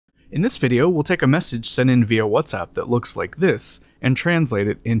In this video, we'll take a message sent in via WhatsApp that looks like this and translate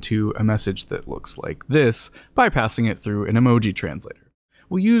it into a message that looks like this by passing it through an emoji translator.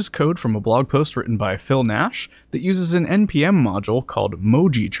 We'll use code from a blog post written by Phil Nash that uses an NPM module called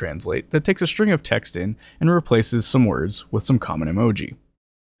Emoji Translate that takes a string of text in and replaces some words with some common emoji.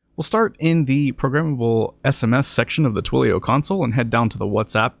 We'll start in the programmable SMS section of the Twilio console and head down to the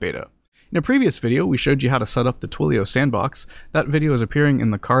WhatsApp beta. In a previous video, we showed you how to set up the Twilio sandbox. That video is appearing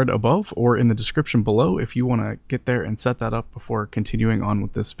in the card above or in the description below if you want to get there and set that up before continuing on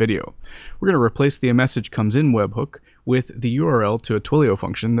with this video. We're going to replace the message comes in webhook with the URL to a Twilio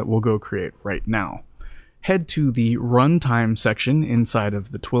function that we'll go create right now. Head to the runtime section inside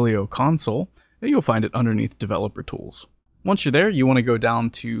of the Twilio console, and you'll find it underneath developer tools. Once you're there, you want to go down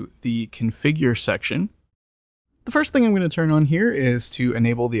to the configure section. The first thing I'm going to turn on here is to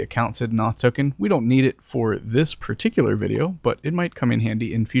enable the account sid and auth token. We don't need it for this particular video, but it might come in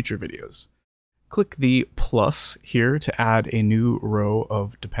handy in future videos. Click the plus here to add a new row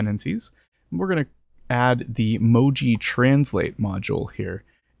of dependencies. We're going to add the Emoji Translate module here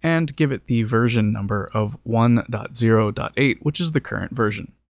and give it the version number of 1.0.8, which is the current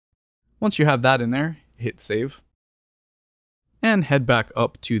version. Once you have that in there, hit save. And head back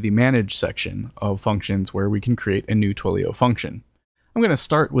up to the Manage section of functions where we can create a new Twilio function. I'm going to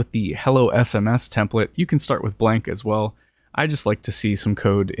start with the Hello SMS template. You can start with blank as well. I just like to see some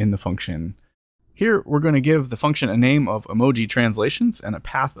code in the function. Here we're going to give the function a name of Emoji Translations and a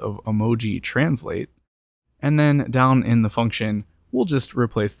path of Emoji Translate. And then down in the function, we'll just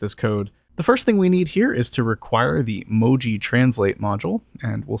replace this code. The first thing we need here is to require the Emoji Translate module,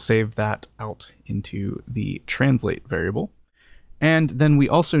 and we'll save that out into the translate variable. And then we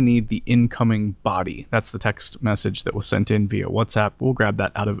also need the incoming body. That's the text message that was sent in via WhatsApp. We'll grab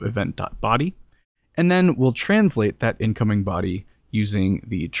that out of event.body. And then we'll translate that incoming body using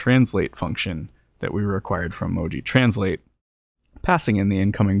the translate function that we required from Emoji Translate, passing in the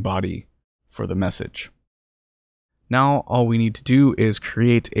incoming body for the message. Now all we need to do is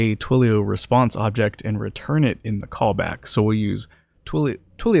create a Twilio response object and return it in the callback. So we'll use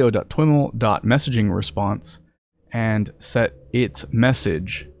twilio.twiml.messagingResponse and set its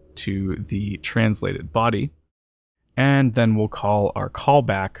message to the translated body. And then we'll call our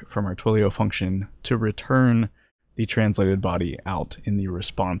callback from our Twilio function to return the translated body out in the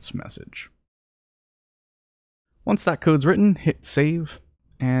response message. Once that code's written, hit save,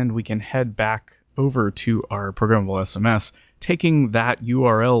 and we can head back over to our programmable SMS, taking that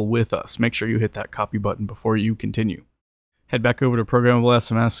URL with us. Make sure you hit that copy button before you continue. Head back over to programmable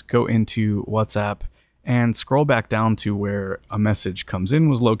SMS, go into WhatsApp, and scroll back down to where a message comes in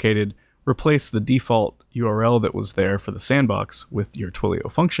was located, replace the default URL that was there for the sandbox with your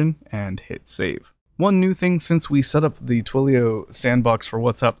Twilio function, and hit save. One new thing since we set up the Twilio sandbox for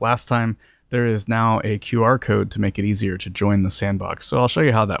WhatsApp last time, there is now a QR code to make it easier to join the sandbox. So I'll show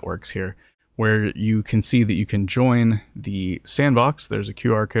you how that works here, where you can see that you can join the sandbox. There's a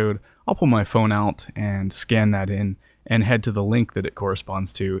QR code. I'll pull my phone out and scan that in and head to the link that it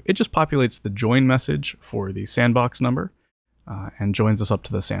corresponds to. It just populates the join message for the sandbox number and joins us up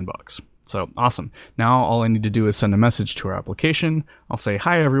to the sandbox. So awesome. Now all I need to do is send a message to our application. I'll say,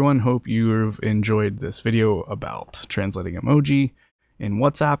 hi everyone, hope you've enjoyed this video about translating emoji in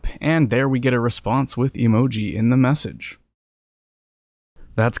WhatsApp, and there we get a response with emoji in the message.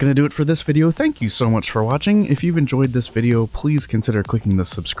 That's going to do it for this video. Thank you so much for watching. If you've enjoyed this video, please consider clicking the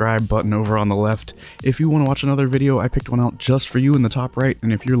subscribe button over on the left. If you want to watch another video, I picked one out just for you in the top right,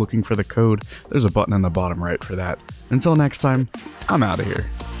 and if you're looking for the code, there's a button in the bottom right for that. Until next time, I'm out of here.